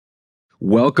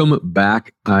Welcome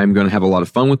back. I'm going to have a lot of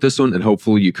fun with this one, and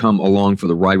hopefully you come along for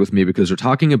the ride with me because we're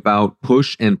talking about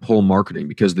push and pull marketing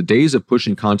because the days of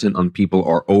pushing content on people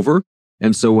are over.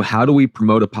 And so how do we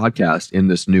promote a podcast in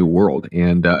this new world?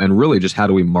 And really just how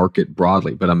do we market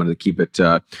broadly? But I'm going to keep it,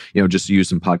 just use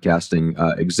some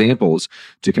podcasting examples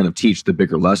to kind of teach the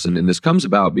bigger lesson. And this comes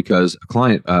about because a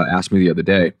client asked me the other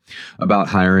day about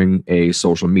hiring a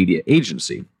social media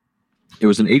agency. It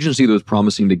was an agency that was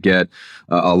promising to get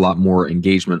a lot more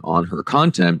engagement on her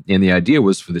content. And the idea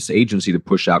was for this agency to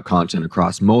push out content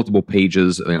across multiple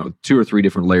pages, 2 or 3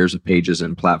 different layers of pages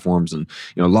and platforms and,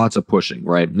 lots of pushing,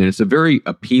 right? And it's a very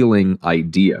appealing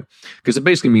idea because it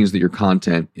basically means that your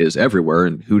content is everywhere,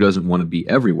 and who doesn't want to be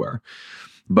everywhere?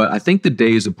 But I think the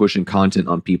days of pushing content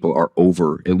on people are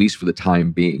over, at least for the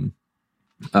time being.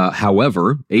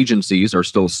 However, agencies are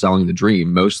still selling the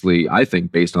dream, mostly, I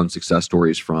think, based on success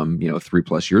stories from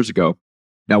 3+ years ago.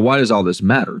 Now, why does all this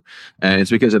matter? And it's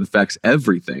because it affects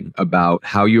everything about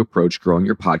how you approach growing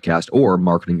your podcast or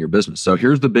marketing your business. So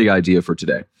here's the big idea for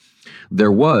today.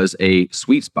 There was a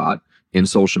sweet spot in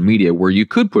social media where you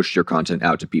could push your content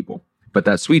out to people, but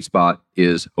that sweet spot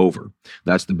is over.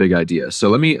 That's the big idea. So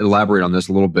let me elaborate on this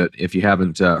a little bit. If you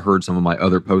haven't heard some of my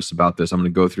other posts about this, I'm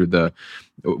going to go through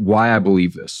why I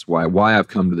believe this, why I've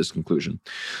come to this conclusion.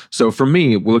 So for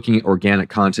me, looking at organic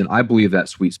content, I believe that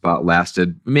sweet spot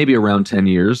lasted maybe around 10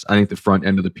 years. I think the front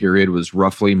end of the period was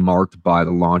roughly marked by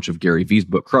the launch of Gary Vee's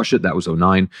book, Crush It. That was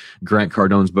 2009. Grant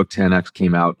Cardone's book, 10X,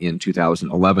 came out in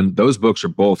 2011. Those books are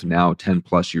both now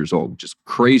 10+ years old, which is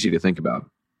crazy to think about.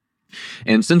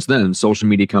 And since then, social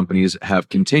media companies have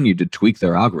continued to tweak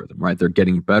their algorithm, right? They're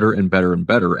getting better and better and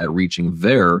better at reaching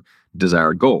their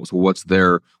desired goals. Well, what's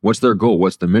their goal?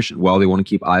 What's the mission? Well, they want to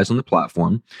keep eyes on the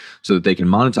platform so that they can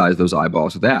monetize those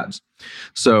eyeballs with ads.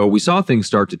 So we saw things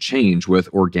start to change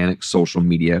with organic social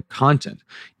media content.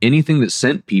 Anything that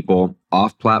sent people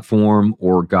off platform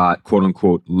or got quote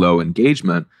unquote low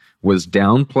engagement was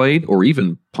downplayed or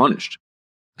even punished.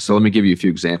 So let me give you a few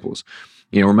examples.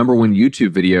 Remember when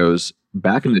YouTube videos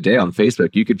back in the day on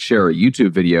Facebook, you could share a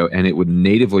YouTube video and it would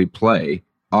natively play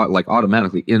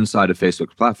automatically inside a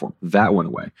Facebook platform. That went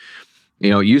away. It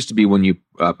used to be when you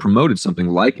promoted something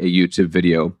like a YouTube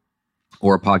video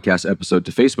or a podcast episode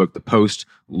to Facebook, the post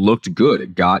looked good.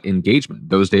 It got engagement.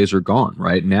 Those days are gone,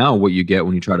 right? Now what you get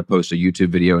when you try to post a YouTube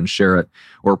video and share it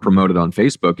or promote it on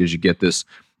Facebook is you get this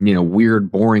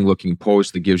weird, boring looking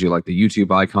post that gives you like the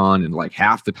YouTube icon and like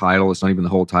half the title. It's not even the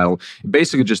whole title.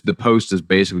 Basically, just the post is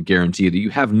basically guaranteed that you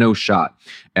have no shot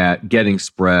at getting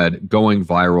spread, going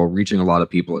viral, reaching a lot of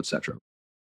people, etc.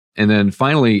 And then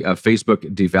finally, Facebook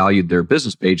devalued their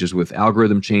business pages with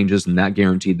algorithm changes, and that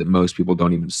guaranteed that most people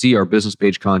don't even see our business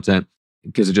page content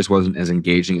because it just wasn't as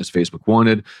engaging as Facebook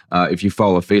wanted. If you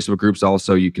follow Facebook groups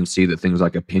also, you can see that things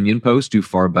like opinion posts do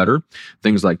far better.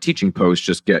 Things like teaching posts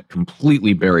just get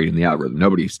completely buried in the algorithm.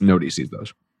 Nobody sees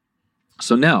those.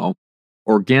 So now,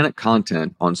 organic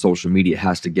content on social media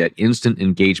has to get instant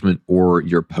engagement or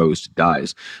your post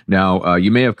dies. Now,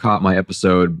 you may have caught my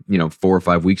episode, 4 or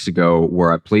 5 weeks ago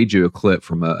where I played you a clip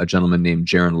from a gentleman named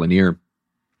Jaron Lanier,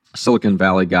 Silicon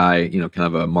Valley guy, kind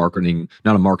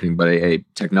of but a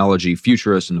technology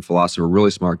futurist and a philosopher,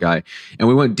 really smart guy. And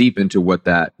we went deep into what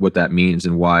that means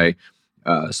and why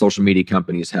social media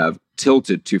companies have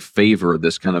tilted to favor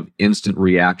this kind of instant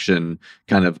reaction,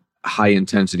 kind of high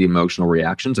intensity emotional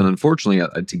reactions. And unfortunately,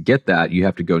 to get that, you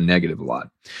have to go negative a lot.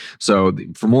 So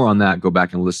for more on that, go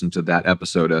back and listen to that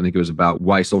episode. I think it was about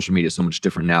why social media is so much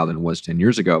different now than it was 10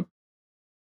 years ago.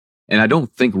 And I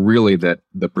don't think really that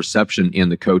the perception in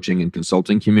the coaching and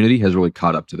consulting community has really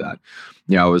caught up to that.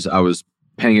 I was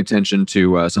paying attention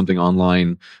to something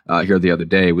online here the other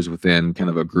day. It was within kind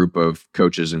of a group of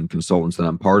coaches and consultants that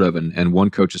I'm part of. And one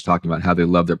coach is talking about how they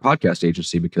love their podcast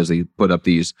agency because they put up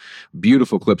these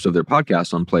beautiful clips of their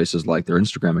podcast on places like their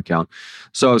Instagram account.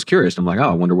 So I was curious. I'm like,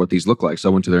 I wonder what these look like. So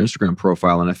I went to their Instagram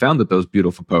profile and I found that those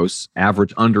beautiful posts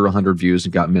averaged under 100 views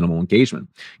and got minimal engagement.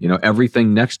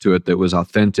 Everything next to it that was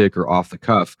authentic or off the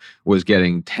cuff was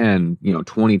getting 10,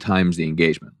 20 times the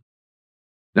engagement.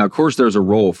 Now, of course, there's a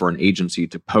role for an agency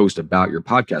to post about your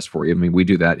podcast for you. I mean, we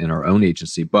do that in our own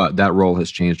agency, but that role has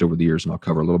changed over the years, and I'll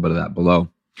cover a little bit of that below.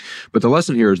 But the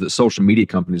lesson here is that social media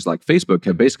companies like Facebook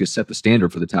have basically set the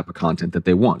standard for the type of content that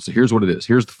they want. So here's what it is.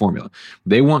 Here's the formula.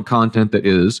 They want content that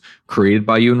is created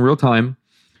by you in real time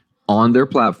on their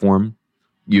platform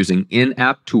using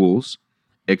in-app tools,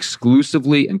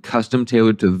 exclusively and custom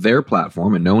tailored to their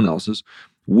platform and no one else's,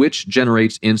 which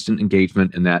generates instant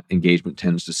engagement, and that engagement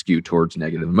tends to skew towards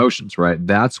negative emotions, right?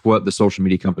 That's what the social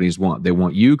media companies want. They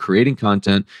want you creating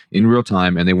content in real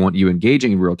time, and they want you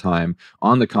engaging in real time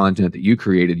on the content that you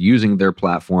created using their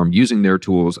platform, using their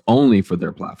tools only for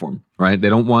their platform, right? They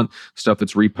don't want stuff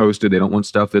that's reposted. They don't want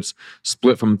stuff that's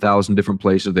split from 1,000 different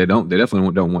places. They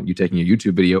definitely don't want you taking a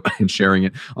YouTube video and sharing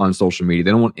it on social media.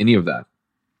 They don't want any of that.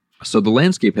 So the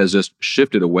landscape has just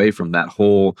shifted away from that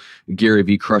whole Gary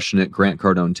Vee crushing it, Grant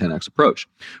Cardone 10X approach,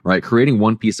 right? Creating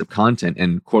one piece of content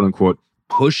and quote unquote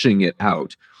pushing it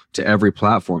out to every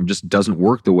platform just doesn't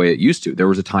work the way it used to. There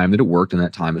was a time that it worked, and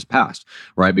that time has passed,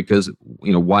 right? Because,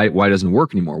 why doesn't it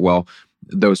work anymore? Well,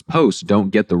 those posts don't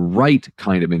get the right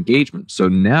kind of engagement. So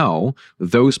now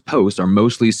those posts are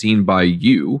mostly seen by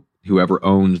you, whoever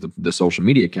owns the social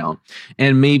media account,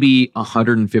 and maybe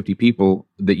 150 people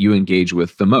that you engage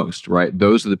with the most, right?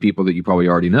 Those are the people that you probably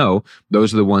already know.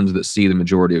 Those are the ones that see the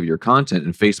majority of your content.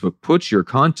 And Facebook puts your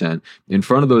content in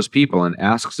front of those people and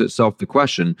asks itself the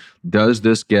question, does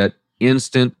this get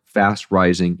instant, fast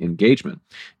rising engagement?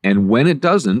 And when it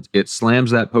doesn't, it slams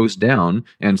that post down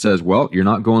and says, well, you're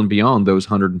not going beyond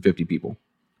those 150 people.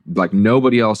 Like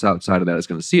nobody else outside of that is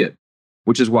going to see it.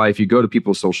 Which is why if you go to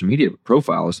people's social media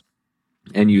profiles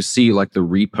and you see like the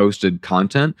reposted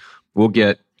content, we'll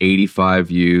get 85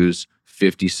 views,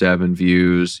 57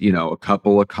 views, a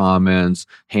couple of comments,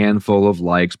 handful of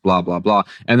likes, blah, blah, blah.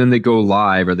 And then they go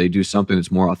live or they do something that's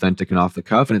more authentic and off the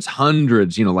cuff, and it's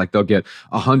hundreds, like they'll get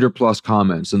 100 plus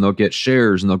comments, and they'll get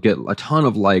shares, and they'll get a ton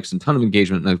of likes and ton of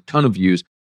engagement and a ton of views.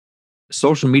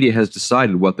 Social media has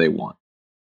decided what they want.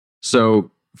 So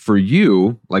for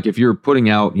you, like if you're putting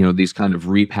out, these kind of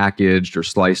repackaged or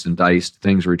sliced and diced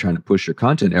things where you're trying to push your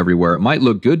content everywhere, it might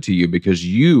look good to you because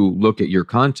you look at your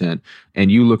content and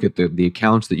you look at the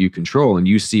accounts that you control and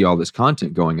you see all this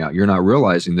content going out. You're not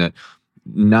realizing that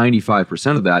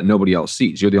 95% of that nobody else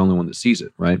sees. You're the only one that sees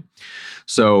it, right?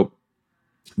 So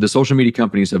the social media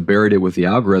companies have buried it with the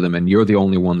algorithm, and you're the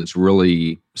only one that's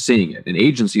really seeing it. And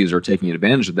agencies are taking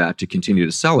advantage of that to continue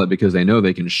to sell it because they know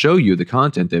they can show you the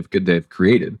content they've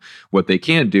created. What they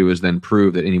can't do is then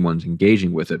prove that anyone's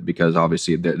engaging with it because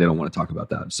obviously they don't want to talk about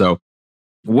that. So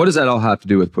what does that all have to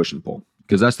do with push and pull?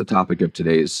 Because that's the topic of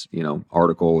today's,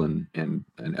 article and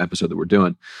an episode that we're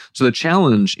doing. So the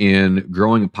challenge in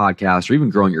growing a podcast or even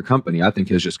growing your company, I think,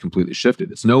 has just completely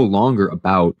shifted. It's no longer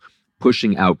about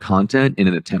pushing out content in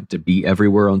an attempt to be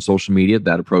everywhere on social media.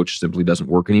 That approach simply doesn't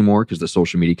work anymore because the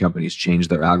social media companies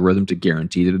changed their algorithm to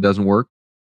guarantee that it doesn't work.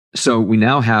 So we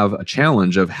now have a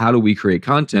challenge of how do we create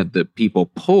content that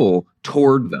people pull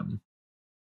toward them?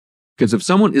 Because if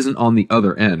someone isn't on the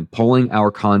other end pulling our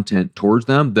content towards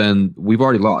them, then we've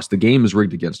already lost. The game is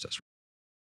rigged against us.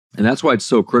 And that's why it's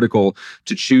so critical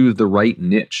to choose the right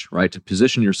niche, right? To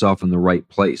position yourself in the right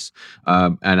place.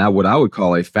 What I would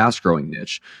call a fast growing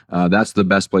niche. That's the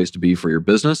best place to be for your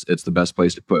business. It's the best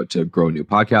place to grow a new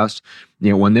podcast.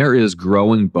 When there is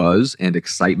growing buzz and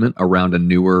excitement around a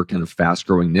newer kind of fast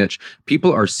growing niche,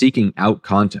 people are seeking out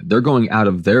content. They're going out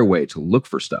of their way to look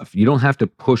for stuff. You don't have to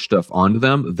push stuff onto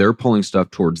them. They're pulling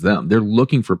stuff towards them. They're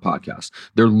looking for podcasts.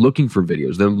 They're looking for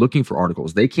videos. They're looking for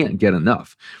articles. They can't get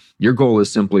enough. Your goal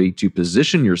is simply to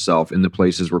position yourself in the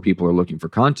places where people are looking for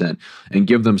content and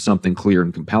give them something clear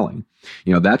and compelling.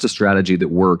 That's a strategy that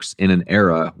works in an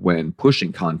era when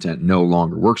pushing content no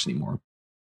longer works anymore.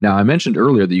 Now, I mentioned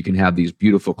earlier that you can have these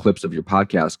beautiful clips of your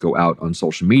podcast go out on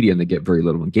social media and they get very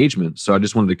little engagement. So I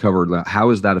just wanted to cover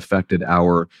how has that affected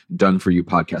our Done For You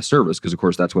podcast service? Because of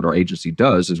course, that's what our agency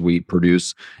does is we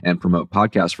produce and promote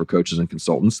podcasts for coaches and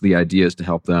consultants. The idea is to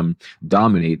help them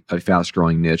dominate a fast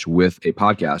growing niche with a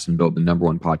podcast and build the number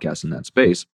one podcast in that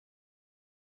space.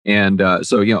 And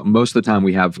so most of the time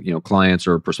we have, clients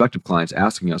or prospective clients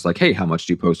asking us like, hey, how much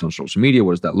do you post on social media?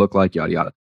 What does that look like? Yada,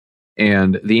 yada.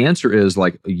 And the answer is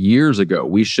like years ago,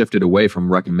 we shifted away from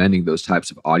recommending those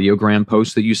types of audiogram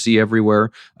posts that you see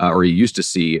everywhere, or you used to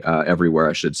see everywhere,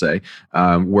 I should say,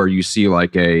 where you see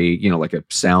like a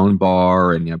sound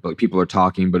bar and people are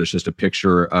talking, but it's just a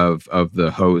picture of the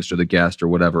host or the guest or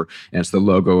whatever. And it's the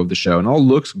logo of the show and all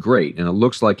looks great. And it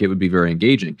looks like it would be very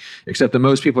engaging, except that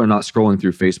most people are not scrolling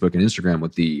through Facebook and Instagram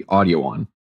with the audio on.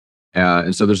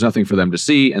 And so there's nothing for them to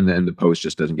see. And then the post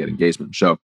just doesn't get engagement.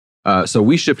 So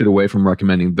we shifted away from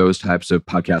recommending those types of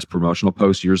podcast promotional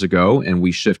posts years ago, and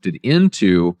we shifted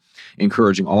into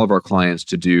encouraging all of our clients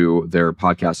to do their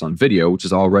podcasts on video, which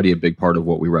is already a big part of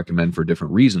what we recommend for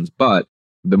different reasons. But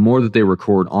the more that they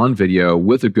record on video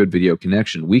with a good video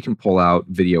connection, we can pull out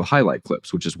video highlight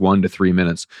clips, which is 1 to 3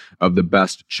 minutes of the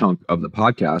best chunk of the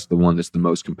podcast, the one that's the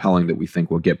most compelling that we think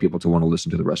will get people to want to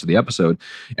listen to the rest of the episode.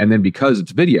 And then because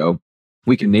it's video,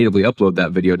 we can natively upload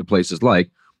that video to places like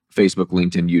Facebook,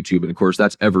 LinkedIn, YouTube. And of course,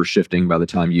 that's ever shifting. By the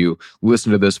time you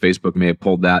listen to this, Facebook may have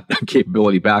pulled that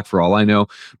capability back for all I know.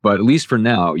 But at least for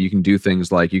now, you can do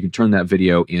things like you can turn that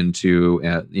video into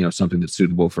something that's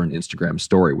suitable for an Instagram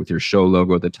story with your show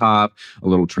logo at the top, a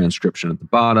little transcription at the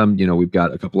bottom. We've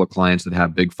got a couple of clients that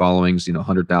have big followings,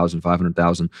 100,000,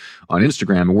 500,000 on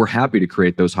Instagram. And we're happy to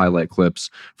create those highlight clips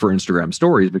for Instagram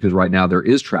stories because right now there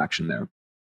is traction there.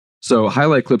 So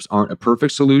highlight clips aren't a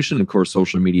perfect solution. Of course,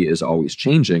 social media is always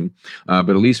changing, but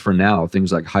at least for now,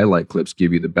 things like highlight clips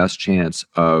give you the best chance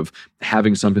of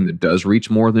having something that does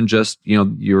reach more than just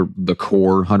the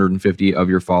core 150 of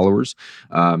your followers,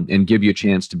 and give you a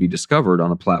chance to be discovered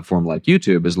on a platform like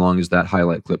YouTube, as long as that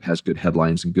highlight clip has good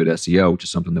headlines and good SEO, which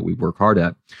is something that we work hard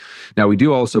at. Now, we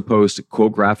do also post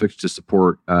quote graphics to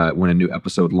support when a new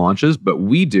episode launches, but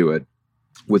we do it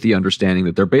with the understanding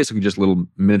that they're basically just little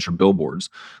miniature billboards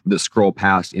that scroll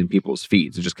past in people's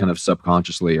feeds. It just kind of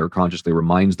subconsciously or consciously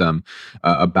reminds them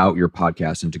about your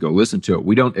podcast and to go listen to it.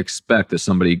 We don't expect that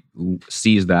somebody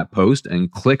sees that post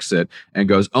and clicks it and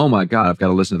goes, oh my God, I've got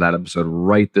to listen to that episode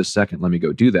right this second. Let me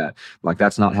go do that. Like,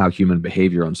 that's not how human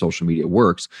behavior on social media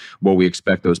works. What we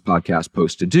expect those podcast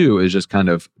posts to do is just kind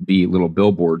of be little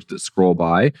billboards that scroll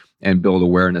by and build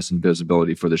awareness and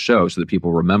visibility for the show so that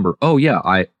people remember, oh yeah,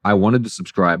 I wanted to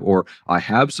subscribe, or I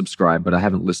have subscribed, but I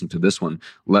haven't listened to this one.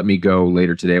 Let me go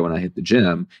later today when I hit the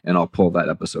gym and I'll pull that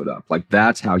episode up. Like,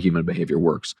 that's how human behavior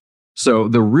works. So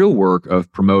the real work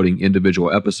of promoting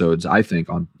individual episodes, I think,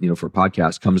 for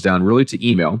podcasts comes down really to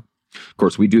email. Of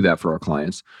course, we do that for our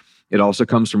clients. It also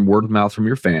comes from word of mouth from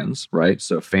your fans, right?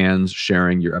 So fans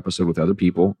sharing your episode with other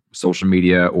people, social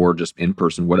media, or just in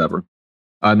person, whatever.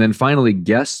 And then finally,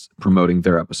 guests promoting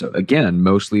their episode, again,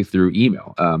 mostly through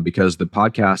email, because the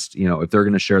podcast, if they're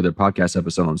going to share their podcast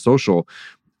episode on social,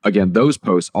 again, those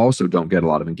posts also don't get a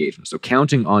lot of engagement. So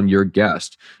counting on your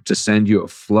guest to send you a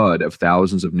flood of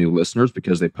thousands of new listeners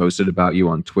because they posted about you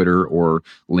on Twitter or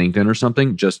LinkedIn or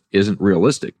something just isn't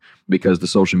realistic, because the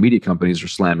social media companies are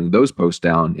slamming those posts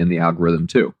down in the algorithm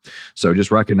too. So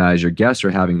just recognize your guests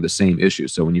are having the same issue.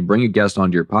 So when you bring a guest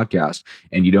onto your podcast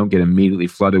and you don't get immediately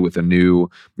flooded with a new,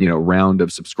 round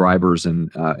of subscribers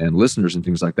and listeners and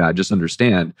things like that, just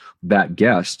understand that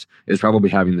guest is probably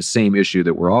having the same issue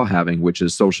that we're all having, which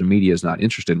is social media is not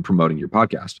interested in promoting your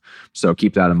podcast. So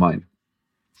keep that in mind.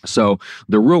 So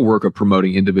the real work of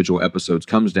promoting individual episodes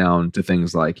comes down to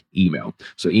things like email.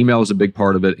 So email is a big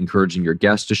part of it, encouraging your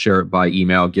guests to share it by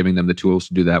email, giving them the tools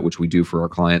to do that, which we do for our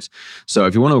clients. So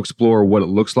if you want to explore what it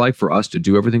looks like for us to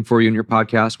do everything for you in your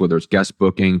podcast, whether it's guest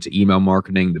booking to email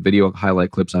marketing, the video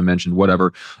highlight clips I mentioned,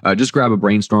 whatever, just grab a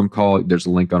brainstorm call. There's a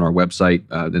link on our website.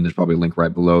 Then there's probably a link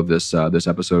right below this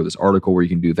episode, this article, where you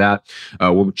can do that.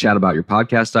 We'll chat about your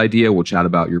podcast idea. We'll chat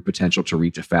about your potential to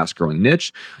reach a fast growing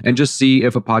niche and just see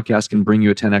if a podcast can bring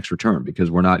you a 10x return, because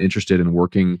we're not interested in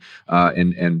working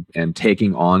and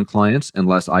taking on clients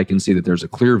unless I can see that there's a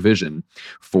clear vision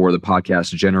for the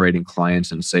podcast generating clients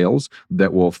and sales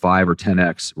that will 5 or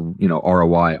 10x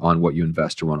ROI on what you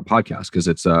invest to run a podcast. Because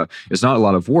it's not a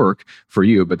lot of work for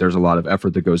you, but there's a lot of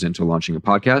effort that goes into launching a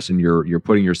podcast, and you're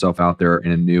putting yourself out there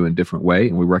in a new and different way.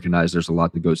 And we recognize there's a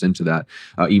lot that goes into that,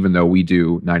 even though we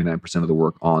do 99% of the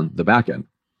work on the back end.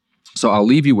 So I'll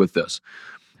leave you with this.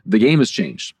 The game has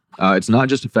changed. It's not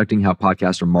just affecting how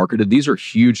podcasts are marketed. These are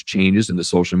huge changes in the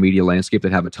social media landscape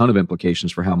that have a ton of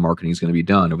implications for how marketing is going to be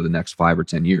done over the next 5 or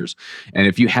 10 years. And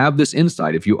if you have this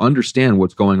insight, if you understand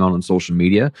what's going on social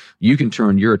media, you can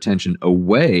turn your attention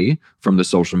away from the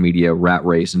social media rat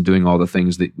race and doing all the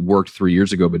things that worked 3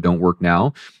 years ago but don't work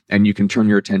now. And you can turn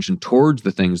your attention towards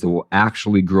the things that will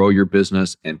actually grow your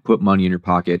business and put money in your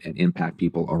pocket and impact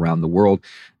people around the world.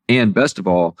 And best of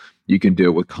all, you can do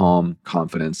it with calm,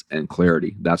 confidence, and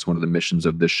clarity. That's one of the missions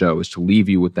of this show, is to leave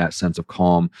you with that sense of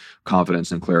calm,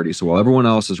 confidence, and clarity. So while everyone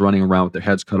else is running around with their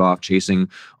heads cut off, chasing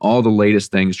all the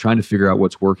latest things, trying to figure out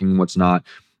what's working and what's not,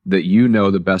 that you know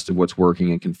the best of what's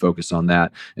working and can focus on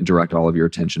that and direct all of your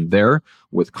attention there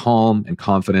with calm and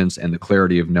confidence and the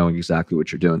clarity of knowing exactly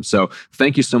what you're doing. So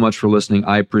thank you so much for listening.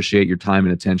 I appreciate your time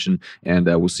and attention, and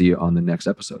we'll see you on the next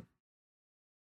episode.